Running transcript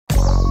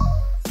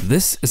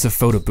This is a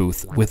photo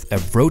booth with a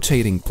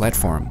rotating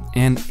platform,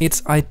 and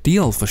it's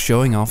ideal for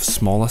showing off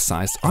smaller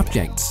sized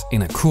objects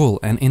in a cool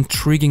and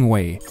intriguing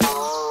way.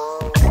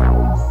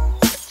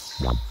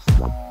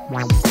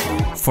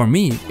 For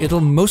me,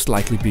 it'll most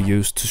likely be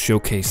used to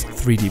showcase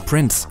 3D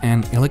prints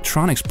and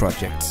electronics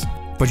projects,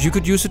 but you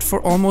could use it for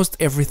almost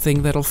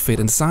everything that'll fit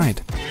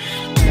inside.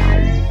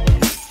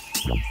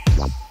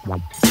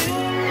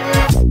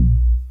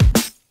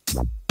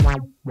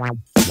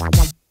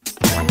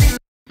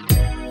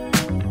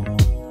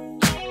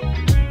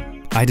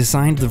 I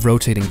designed the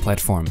rotating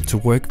platform to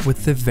work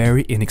with the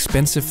very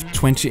inexpensive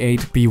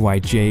 28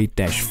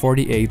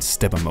 BYJ-48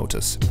 stepper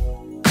motors.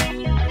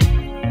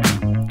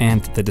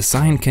 And the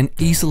design can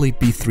easily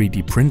be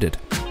 3D printed.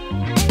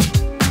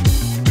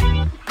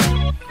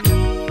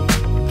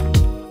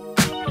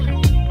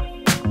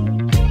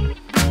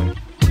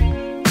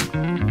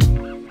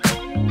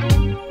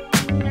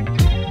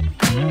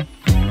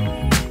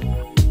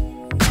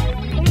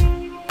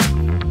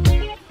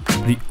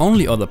 The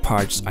only other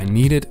parts I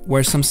needed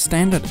were some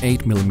standard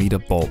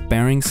 8mm ball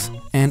bearings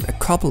and a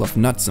couple of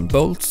nuts and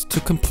bolts to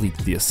complete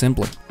the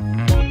assembly.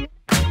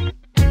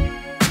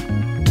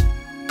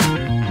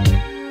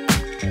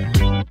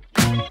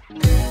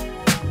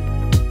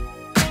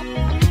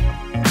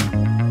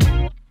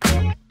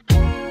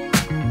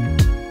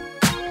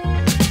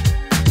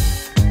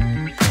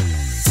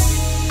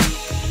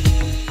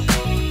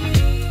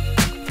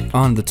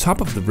 On the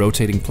top of the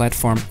rotating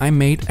platform, I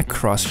made a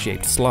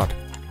cross-shaped slot.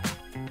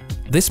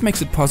 This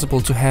makes it possible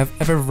to have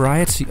a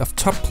variety of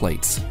top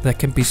plates that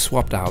can be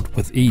swapped out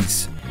with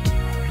ease.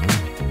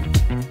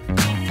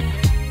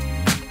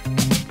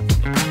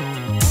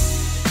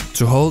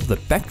 To hold the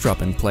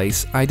backdrop in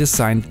place, I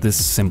designed this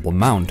simple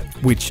mount,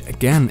 which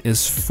again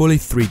is fully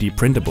 3D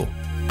printable.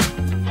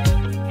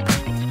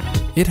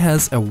 It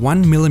has a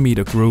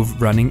 1mm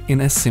groove running in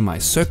a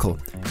semicircle,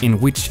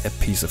 in which a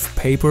piece of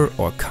paper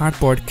or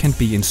cardboard can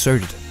be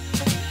inserted.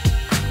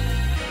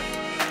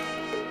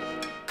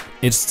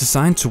 It's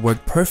designed to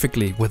work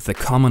perfectly with the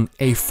common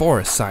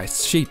A4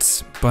 sized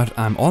sheets, but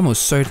I'm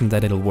almost certain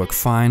that it'll work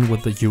fine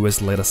with the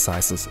US letter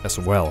sizes as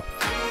well.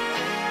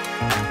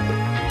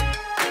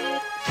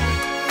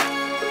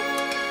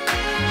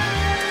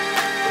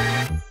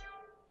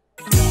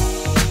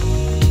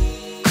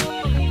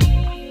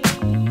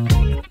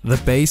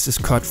 The base is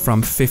cut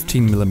from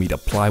 15mm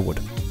plywood.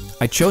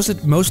 I chose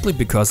it mostly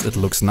because it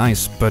looks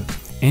nice, but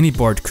any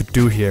board could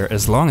do here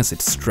as long as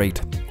it's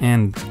straight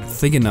and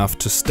thick enough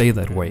to stay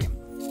that way.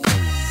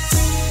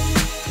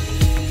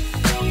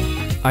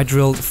 I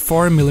drilled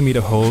 4mm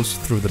holes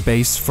through the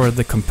base for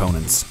the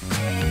components.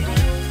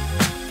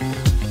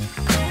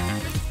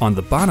 On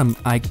the bottom,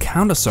 I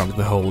countersunk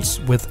the holes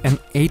with an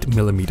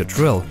 8mm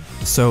drill,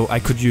 so I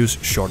could use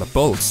shorter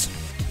bolts.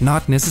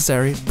 Not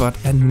necessary, but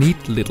a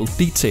neat little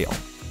detail.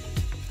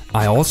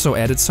 I also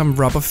added some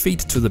rubber feet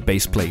to the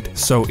base plate,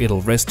 so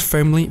it'll rest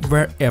firmly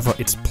wherever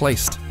it's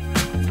placed.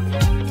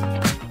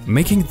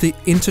 Making the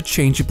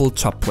interchangeable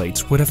top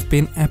plates would have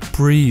been a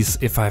breeze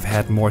if I've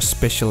had more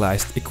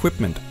specialized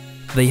equipment.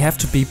 They have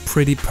to be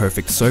pretty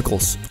perfect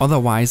circles,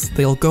 otherwise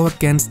they'll go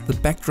against the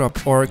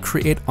backdrop or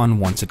create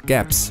unwanted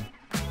gaps.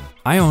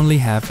 I only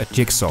have a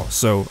jigsaw,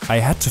 so I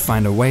had to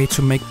find a way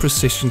to make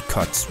precision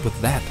cuts with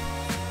that.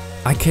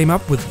 I came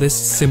up with this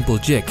simple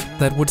jig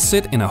that would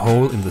sit in a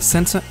hole in the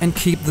center and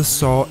keep the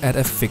saw at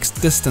a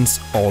fixed distance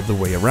all the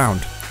way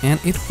around,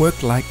 and it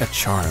worked like a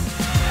charm.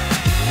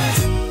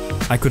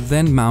 I could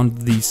then mount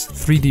these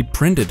 3D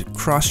printed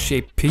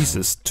cross-shaped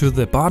pieces to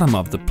the bottom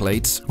of the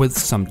plates with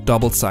some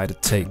double-sided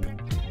tape.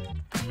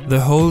 The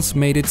holes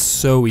made it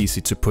so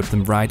easy to put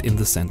them right in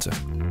the center.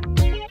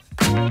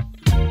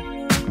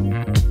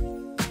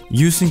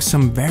 Using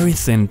some very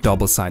thin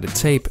double-sided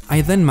tape,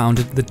 I then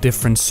mounted the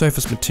different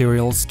surface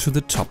materials to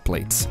the top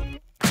plates.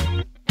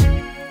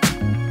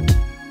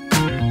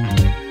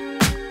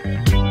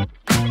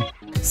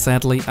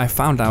 Sadly, I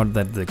found out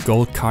that the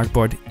gold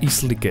cardboard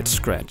easily gets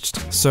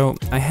scratched, so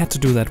I had to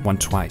do that one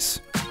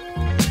twice.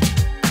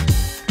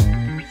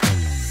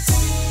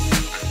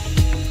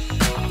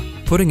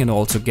 Putting it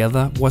all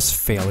together was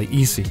fairly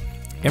easy.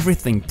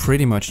 Everything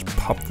pretty much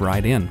popped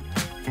right in.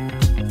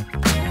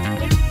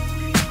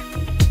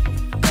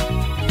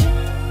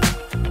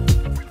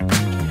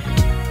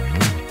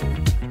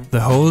 The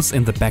holes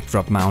in the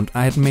backdrop mount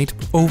I had made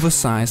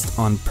oversized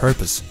on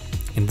purpose.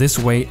 In this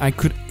way I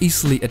could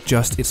easily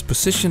adjust its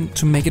position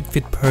to make it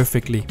fit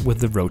perfectly with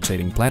the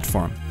rotating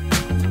platform.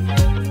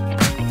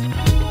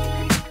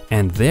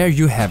 And there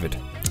you have it,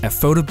 a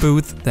photo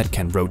booth that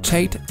can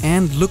rotate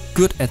and look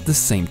good at the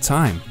same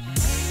time.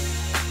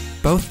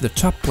 Both the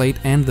top plate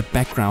and the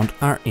background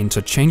are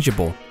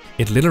interchangeable.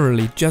 It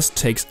literally just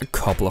takes a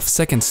couple of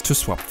seconds to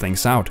swap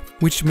things out,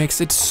 which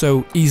makes it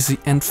so easy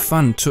and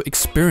fun to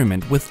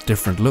experiment with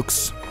different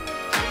looks.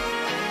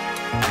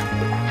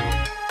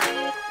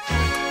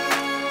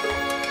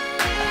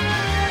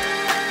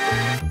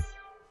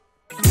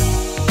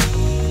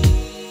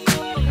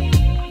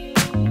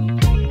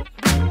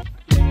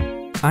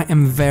 I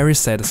am very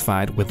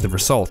satisfied with the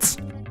results.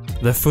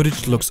 The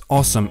footage looks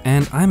awesome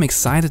and I'm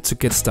excited to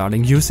get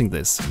starting using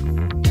this.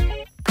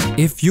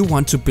 If you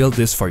want to build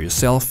this for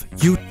yourself,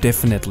 you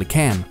definitely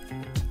can.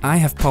 I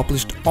have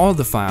published all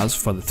the files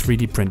for the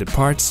 3D printed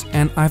parts,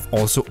 and I've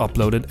also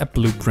uploaded a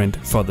blueprint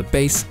for the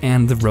base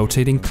and the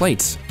rotating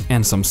plates,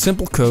 and some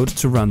simple code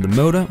to run the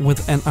motor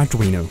with an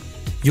Arduino.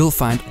 You'll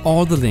find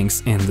all the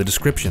links in the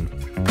description.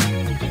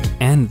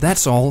 And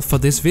that's all for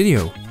this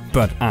video,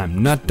 but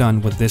I'm not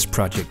done with this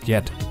project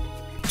yet.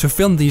 To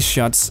film these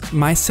shots,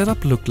 my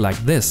setup looked like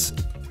this,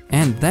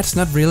 and that's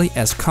not really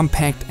as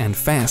compact and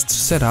fast to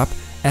set up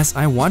as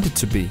I want it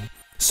to be.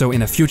 So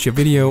in a future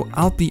video,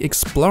 I'll be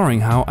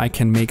exploring how I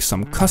can make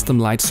some custom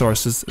light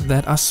sources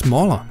that are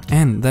smaller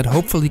and that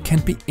hopefully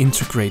can be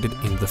integrated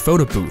in the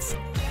photo booth.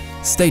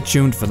 Stay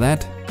tuned for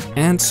that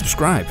and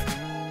subscribe.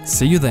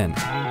 See you then.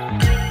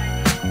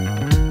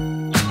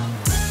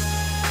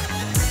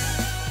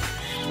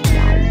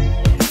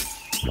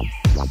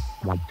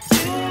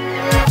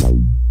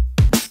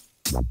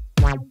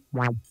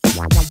 Wow.